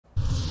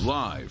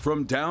Live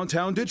from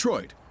downtown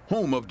Detroit,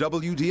 home of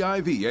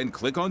WDIV and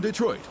Click on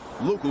Detroit,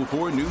 Local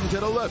 4 News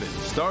at 11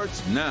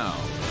 starts now.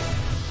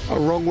 A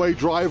wrong-way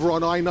driver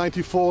on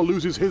I-94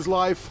 loses his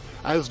life,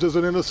 as does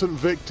an innocent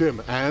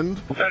victim, and...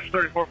 Section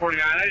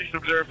 3449, I just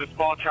observed a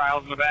small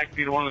child in the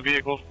backseat of one of the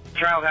vehicles. The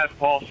child has a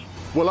pulse.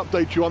 We'll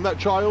update you on that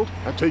child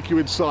and take you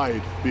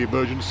inside the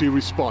emergency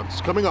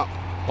response, coming up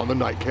on the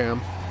Night Cam.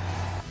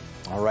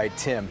 All right,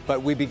 Tim,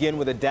 but we begin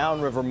with a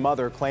downriver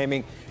mother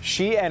claiming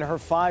she and her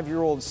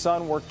 5-year-old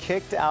son were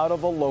kicked out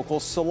of a local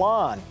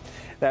salon.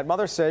 That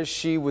mother says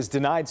she was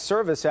denied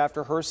service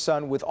after her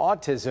son with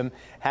autism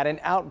had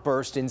an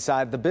outburst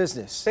inside the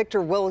business.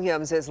 Victor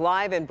Williams is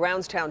live in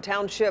Brownstown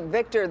Township.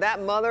 Victor,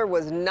 that mother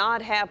was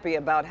not happy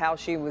about how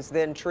she was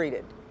then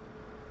treated.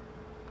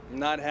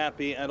 Not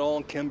happy at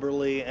all,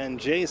 Kimberly and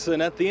Jason.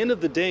 At the end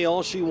of the day,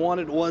 all she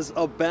wanted was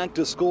a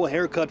back-to-school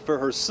haircut for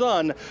her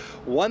son,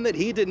 one that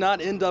he did not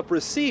end up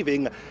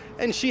receiving,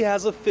 and she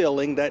has a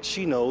feeling that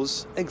she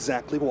knows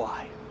exactly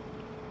why.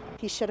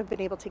 He should have been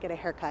able to get a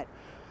haircut,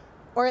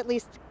 or at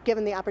least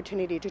given the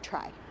opportunity to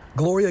try.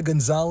 Gloria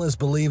Gonzalez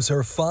believes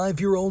her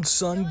 5-year-old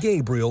son,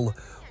 Gabriel,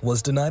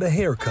 was denied a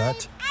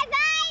haircut,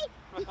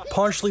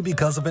 partially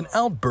because of an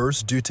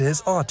outburst due to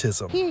his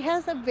autism. He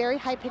has a very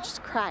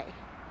high-pitched cry.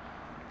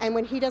 And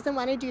when he doesn't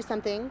want to do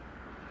something,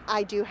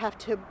 I do have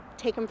to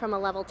take him from a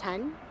level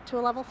 10 to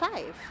a level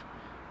 5.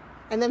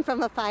 And then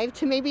from a 5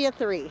 to maybe a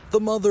 3. The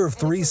mother of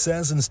 3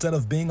 says instead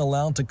of being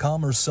allowed to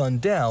calm her son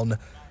down,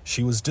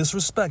 she was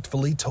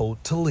disrespectfully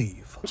told to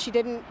leave. She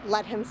didn't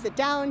let him sit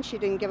down. She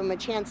didn't give him a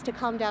chance to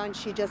calm down.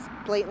 She just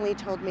blatantly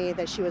told me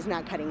that she was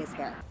not cutting his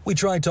hair. We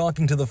tried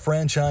talking to the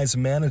franchise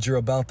manager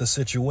about the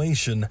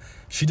situation.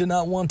 She did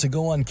not want to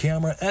go on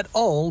camera at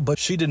all, but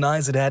she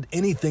denies it had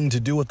anything to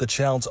do with the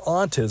child's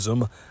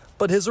autism,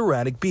 but his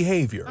erratic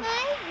behavior.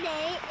 My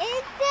name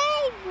is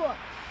Sable.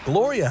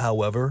 Gloria,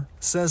 however,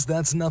 says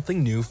that's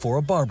nothing new for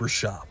a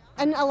barbershop.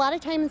 And a lot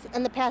of times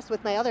in the past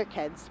with my other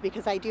kids,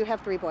 because I do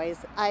have 3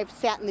 boys, I've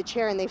sat in the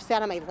chair and they've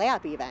sat on my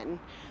lap even.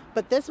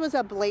 But this was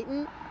a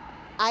blatant,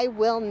 I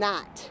will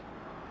not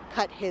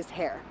cut his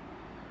hair.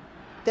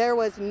 There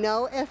was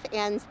no ifs,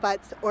 ands,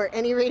 buts, or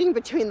any reading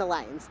between the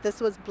lines.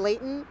 This was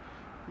blatant,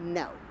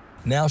 no.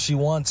 Now she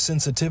wants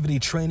sensitivity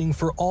training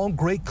for all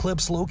Great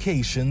Clips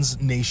locations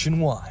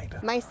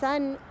nationwide. My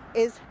son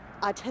is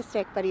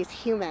autistic, but he's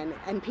human,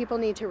 and people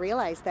need to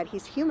realize that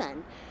he's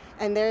human.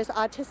 And there's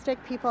autistic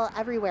people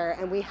everywhere,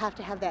 and we have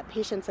to have that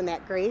patience and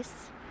that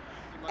grace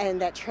and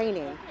that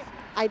training.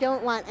 I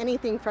don't want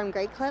anything from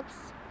Great Clips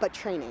but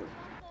training.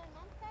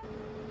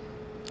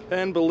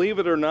 And believe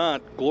it or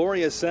not,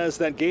 Gloria says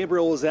that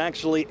Gabriel was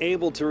actually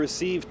able to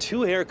receive 2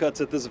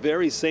 haircuts at this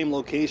very same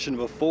location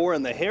before,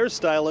 and the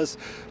hairstylist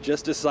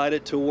just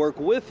decided to work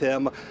with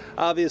him.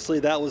 Obviously,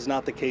 that was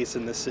not the case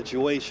in this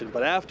situation.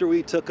 But after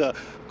we took a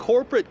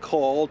corporate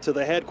call to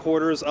the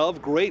headquarters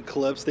of Great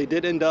Clips, they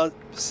did end up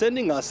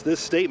sending us this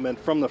statement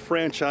from the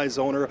franchise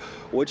owner,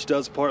 which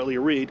does partly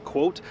read,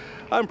 quote,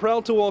 "I'm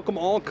proud to welcome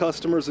all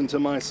customers into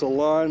my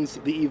salons.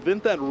 The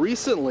event that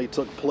recently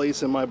took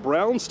place in my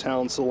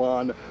Brownstown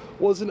salon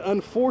was an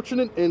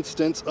unfortunate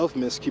instance of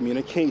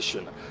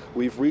miscommunication.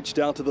 We've reached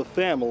out to the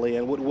family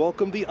and would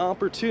welcome the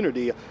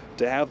opportunity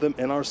to have them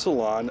in our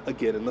salon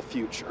again in the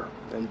future."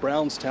 In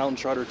Brownstown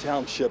Charter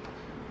Township,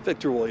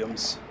 Victor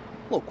Williams,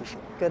 Local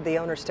 4. Good the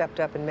owner stepped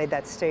up and made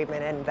that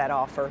statement and that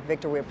offer.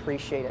 Victor, we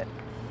appreciate it.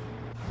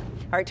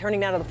 All right, turning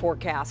now to the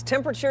forecast.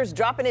 Temperatures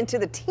dropping into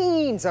the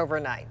teens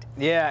overnight.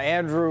 Yeah,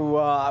 Andrew,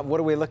 what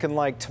are we looking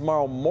like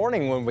tomorrow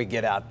morning when we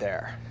get out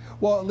there?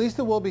 Well, at least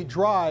it will be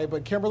dry,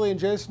 but Kimberly and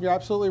Jason, you're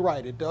absolutely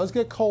right. It does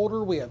get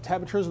colder. We have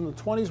temperatures in the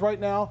 20s right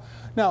now.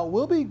 Now, it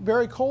will be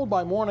very cold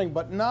by morning,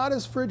 but not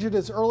as frigid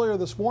as earlier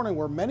this morning,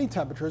 where many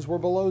temperatures were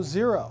below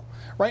 0.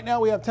 Right now,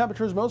 we have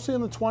temperatures mostly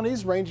in the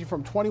 20s, ranging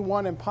from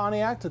 21 in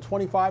Pontiac to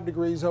 25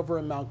 degrees over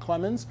in Mount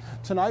Clemens.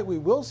 Tonight, we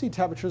will see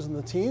temperatures in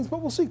the teens,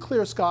 but we'll see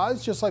clear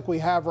skies, just like we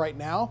have right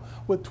now,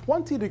 with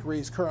 20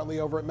 degrees currently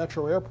over at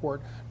Metro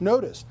Airport.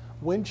 Notice,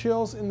 wind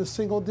chills in the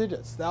single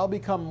digits. That'll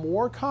become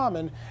more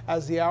common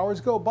as the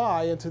hours go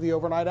by into the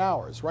overnight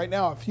hours. Right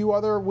now, a few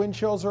other wind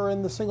chills are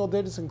in the single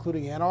digits,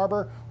 including Ann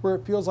Arbor, where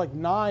it feels like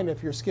 9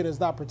 if your skin is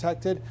not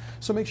protected.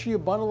 So make sure you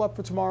bundle up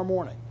for tomorrow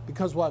morning,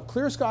 because we'll have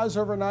clear skies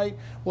overnight,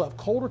 we'll have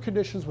colder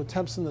conditions with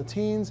temps in the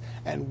teens,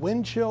 and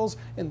wind chills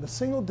in the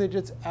single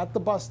digits at the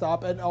bus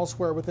stop and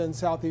elsewhere within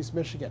southeast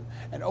Michigan.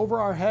 And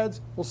over our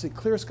heads, we'll see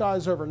clear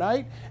skies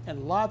overnight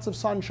and lots of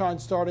sunshine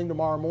starting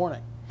tomorrow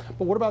morning.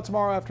 But what about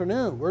tomorrow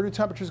afternoon? Where do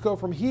temperatures go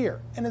from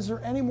here? And is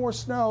there any more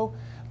snow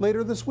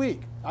later this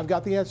week? I've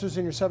got the answers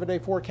in your 7-day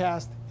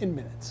forecast in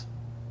minutes.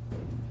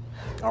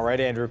 All right,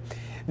 Andrew.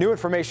 New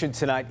information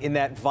tonight in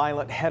that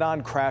violent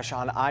head-on crash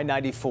on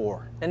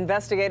I-94.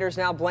 Investigators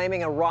now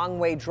blaming a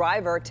wrong-way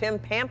driver. Tim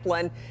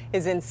Pamplin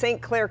is in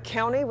St. Clair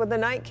County with the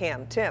night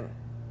cam. Tim.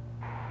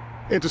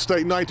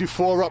 Interstate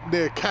 94 up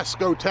near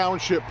Casco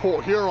Township,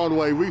 Port Huron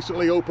Way,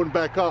 recently opened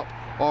back up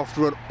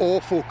after an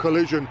awful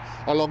collision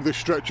along this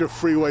stretch of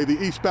freeway. The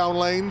eastbound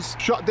lanes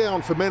shut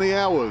down for many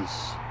hours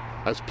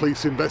as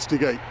police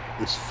investigate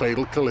this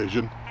fatal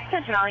collision.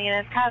 Attention all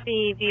units,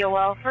 copy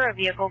VOL for a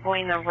vehicle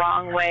going the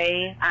wrong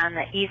way on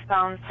the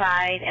eastbound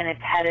side and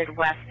it's headed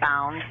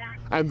westbound.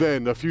 And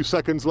then a few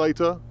seconds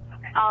later,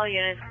 all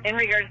units, in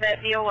regards to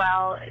that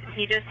VOL,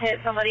 he just hit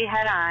somebody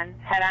head-on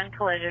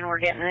collision. We're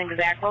getting an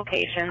exact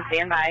location.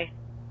 Stand by.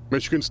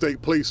 Michigan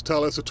State Police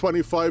tell us a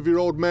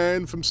 25-year-old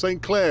man from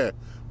St. Clair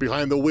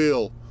behind the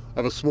wheel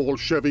of a small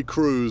Chevy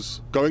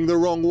Cruze going the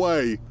wrong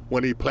way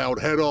when he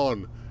plowed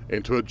head-on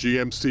into a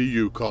GMC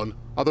Yukon.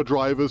 Other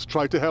drivers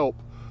tried to help,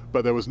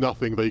 but there was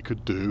nothing they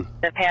could do.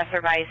 The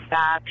passerby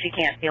stopped. She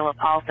can't feel a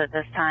pulse at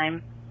this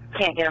time.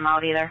 Can't get him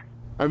out either.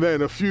 And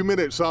then a few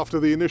minutes after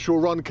the initial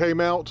run came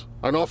out,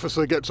 an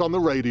officer gets on the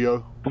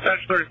radio.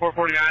 Section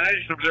 3449, I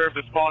just observed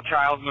a small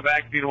child in the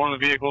backseat of one of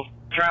the vehicles.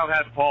 The child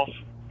has a pulse.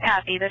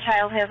 Copy. The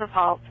child has a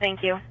pulse.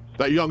 Thank you.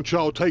 That young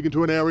child taken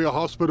to an area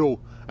hospital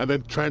and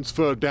then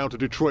transferred down to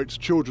Detroit's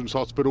Children's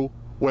Hospital,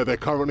 where they're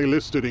currently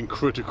listed in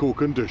critical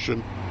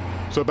condition.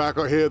 So back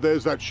out here,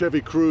 there's that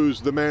Chevy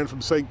Cruze the man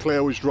from St.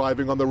 Clair was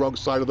driving on the wrong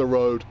side of the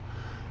road,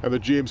 and the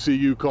GMC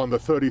Yukon, the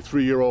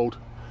 33-year-old,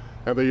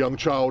 and the young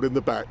child in the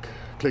back,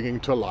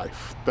 clinging to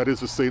life. That is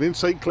the scene in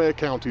St. Clair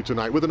County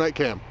tonight. With the night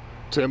cam,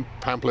 Tim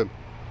Pamplin,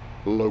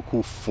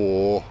 Local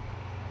 4.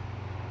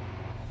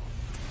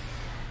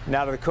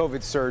 Now to the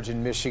COVID surge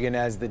in Michigan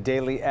as the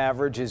daily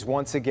average is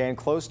once again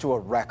close to a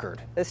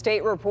record. The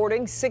state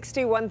reporting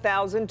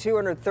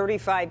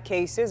 61,235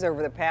 cases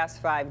over the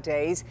past 5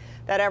 days.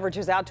 That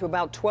averages out to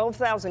about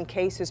 12,000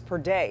 cases per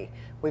day.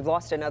 We've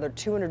lost another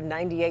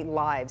 298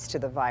 lives to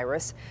the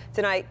virus.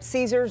 Tonight,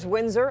 Caesars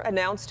Windsor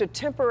announced a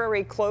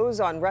temporary close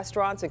on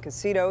restaurants and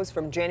casinos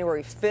from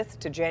January 5th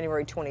to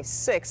January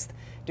 26th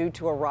due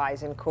to a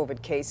rise in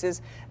COVID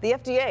cases. The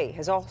FDA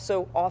has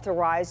also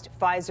authorized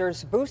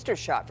Pfizer's booster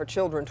shot for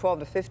children 12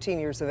 to 15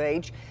 years of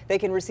age. They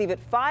can receive it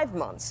 5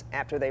 months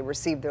after they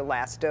receive their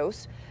last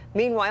dose.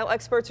 Meanwhile,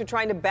 experts are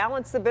trying to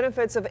balance the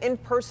benefits of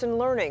in-person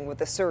learning with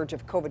the surge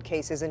of COVID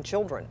cases in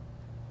children.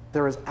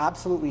 There is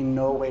absolutely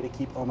no way to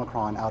keep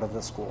Omicron out of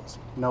the schools.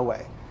 No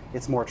way.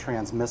 It's more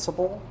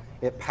transmissible.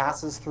 It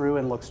passes through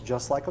and looks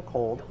just like a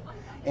cold.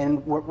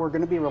 And what we're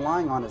going to be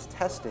relying on is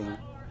testing,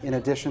 in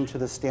addition to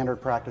the standard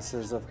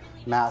practices of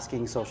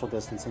masking, social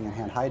distancing, and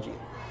hand hygiene.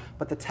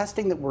 But the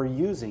testing that we're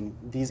using,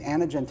 these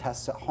antigen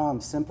tests at home,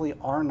 simply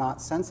are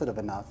not sensitive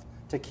enough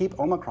to keep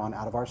Omicron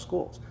out of our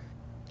schools.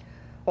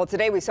 Well,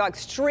 today we saw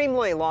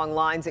extremely long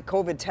lines at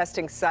COVID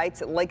testing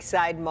sites at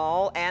Lakeside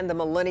Mall and the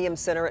Millennium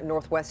Center at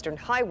Northwestern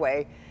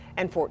Highway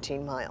and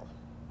 14 Mile.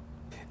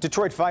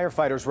 Detroit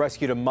firefighters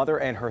rescued a mother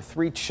and her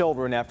 3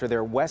 children after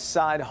their West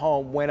Side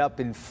home went up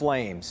in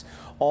flames.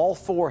 All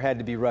 4 had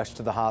to be rushed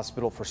to the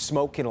hospital for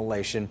smoke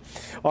inhalation.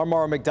 Our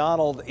Mara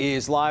McDonald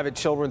is live at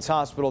Children's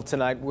Hospital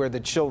tonight where the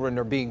children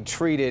are being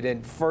treated.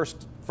 And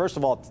first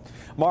of all,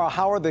 Mara,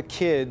 how are the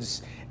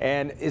kids,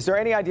 and is there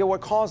any idea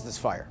what caused this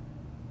fire?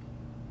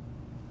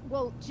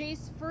 Well,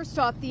 Jace, first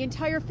off, the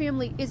entire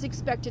family is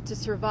expected to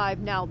survive.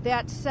 Now,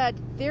 that said,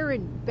 they're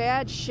in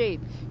bad shape.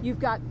 You've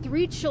got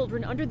 3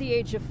 children under the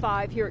age of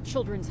 5 here at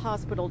Children's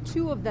Hospital.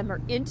 2 of them are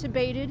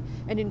intubated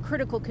and in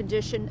critical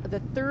condition.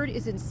 The 3rd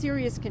is in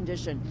serious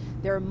condition.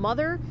 Their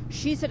mother,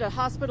 she's at a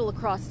hospital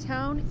across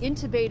town,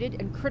 intubated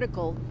and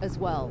critical as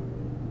well.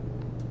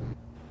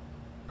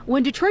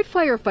 When Detroit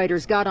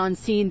firefighters got on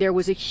scene, there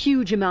was a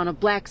huge amount of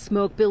black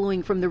smoke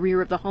billowing from the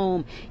rear of the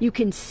home. You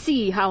can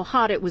see how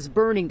hot it was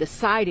burning. The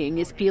siding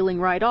is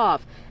peeling right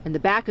off, and the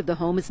back of the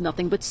home is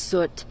nothing but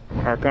soot.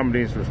 Our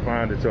companies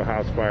responded to a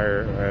house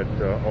fire at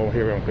Old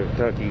Huron,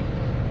 Kentucky,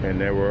 and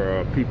there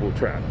were people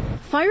trapped.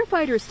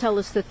 Firefighters tell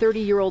us the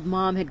 30-year-old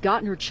mom had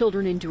gotten her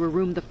children into a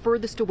room the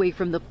furthest away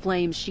from the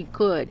flames she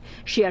could.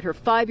 She had her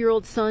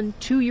 5-year-old son,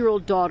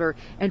 2-year-old daughter,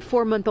 and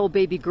 4-month-old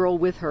baby girl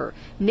with her.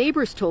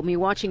 Neighbors told me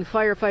watching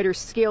firefighters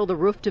scale the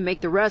roof to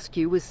make the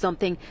rescue was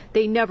something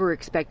they never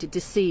expected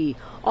to see.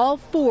 All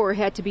 4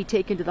 had to be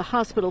taken to the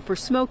hospital for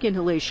smoke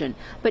inhalation.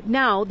 But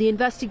now the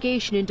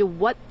investigation into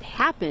what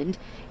happened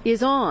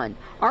is on.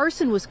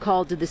 Arson was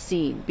called to the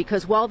scene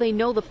because while they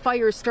know the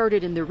fire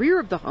started in the rear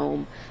of the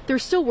home, they're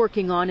still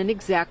working on an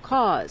exact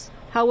cause.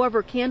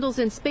 However, candles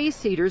and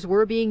space heaters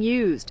were being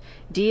used.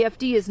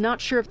 DFD is not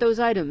sure if those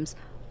items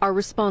are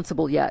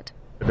responsible yet.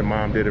 The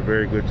mom did a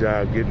very good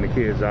job getting the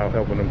kids out,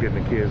 helping them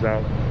getting the kids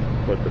out,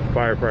 but the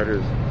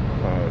firefighters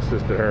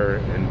assisted her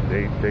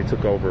and they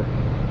took over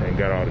and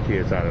got all the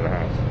kids out of the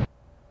house.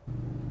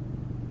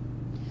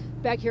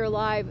 Back here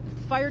live,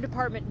 the fire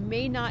department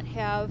may not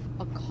have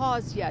a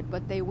cause yet,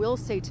 but they will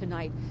say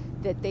tonight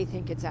that they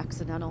think it's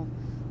accidental.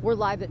 We're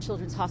live at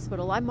Children's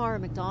Hospital. I'm Mara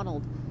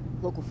McDonald,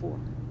 Local 4.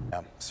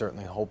 Yeah,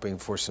 certainly hoping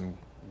for some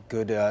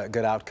good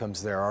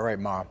outcomes there. All right,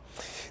 Mara.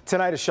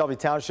 Tonight, a Shelby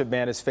Township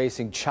man is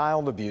facing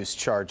child abuse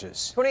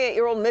charges.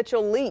 28-year-old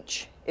Mitchell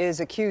Leach is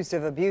accused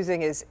of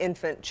abusing his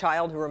infant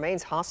child who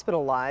remains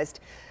hospitalized.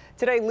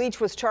 Today, Leach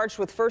was charged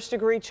with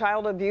first-degree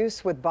child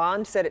abuse with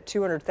bond set at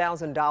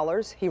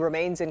 $200,000. He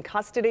remains in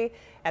custody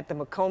at the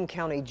Macomb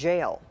County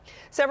Jail.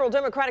 Several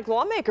Democratic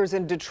lawmakers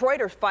in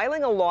Detroit are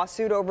filing a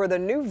lawsuit over the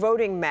new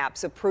voting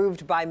maps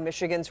approved by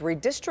Michigan's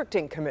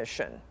Redistricting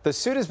Commission. The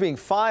suit is being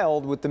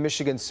filed with the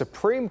Michigan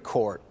Supreme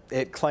Court.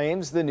 It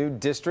claims the new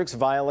districts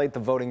violate the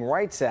Voting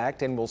Rights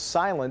Act and will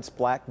silence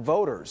black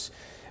voters,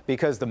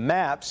 because the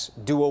maps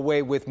do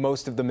away with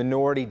most of the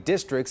minority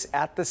districts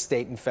at the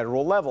state and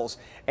federal levels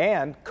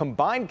and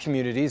combine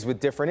communities with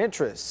different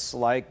interests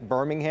like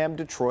Birmingham,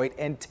 Detroit,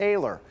 and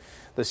Taylor.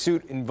 The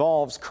suit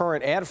involves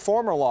current and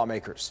former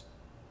lawmakers.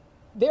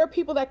 There are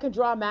people that can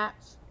draw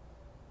maps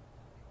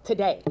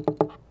today.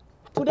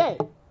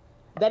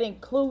 That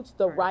includes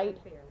the right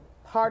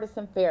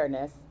partisan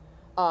fairness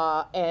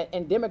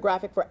and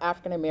demographic for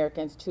African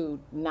Americans to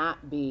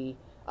not be,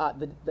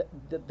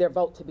 their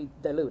vote to be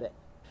diluted.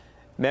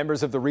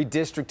 Members of the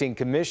Redistricting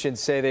Commission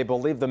say they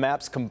believe the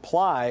maps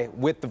comply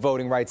with the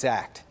Voting Rights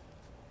Act.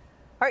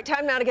 All right,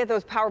 time now to get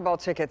those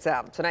Powerball tickets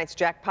out. Tonight's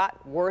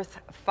jackpot worth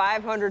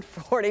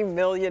 $540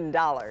 million.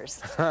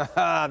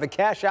 The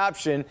cash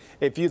option,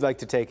 if you'd like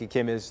to take it,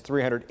 Kim, is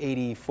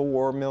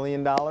 $384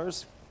 million.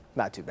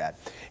 Not too bad.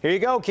 Here you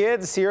go,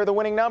 kids. Here are the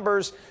winning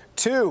numbers: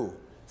 2,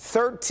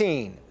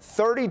 13,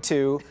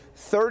 32,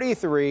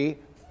 33,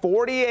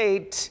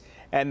 48,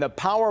 and the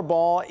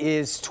Powerball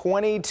is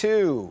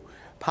 22.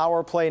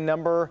 Power play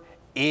number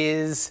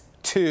is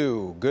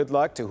 2. Good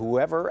luck to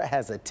whoever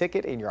has a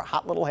ticket in your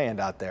hot little hand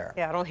out there.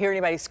 Yeah, I don't hear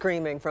anybody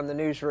screaming from the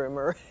newsroom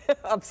or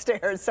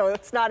upstairs, so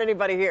it's not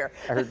anybody here.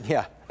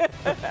 Yeah.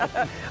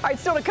 All right,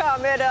 still to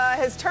come, it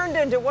has turned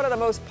into one of the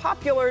most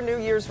popular New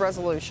Year's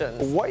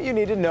resolutions. What you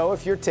need to know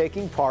if you're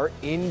taking part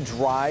in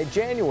Dry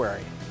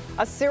January.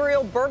 A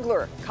serial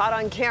burglar caught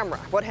on camera.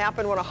 What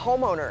happened when a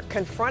homeowner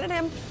confronted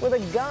him with a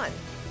gun?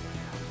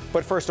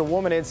 But first, a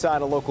woman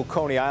inside a local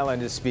Coney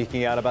Island is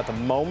speaking out about the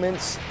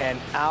moments an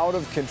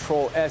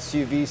out-of-control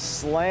SUV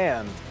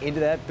slammed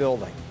into that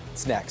building.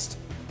 It's next.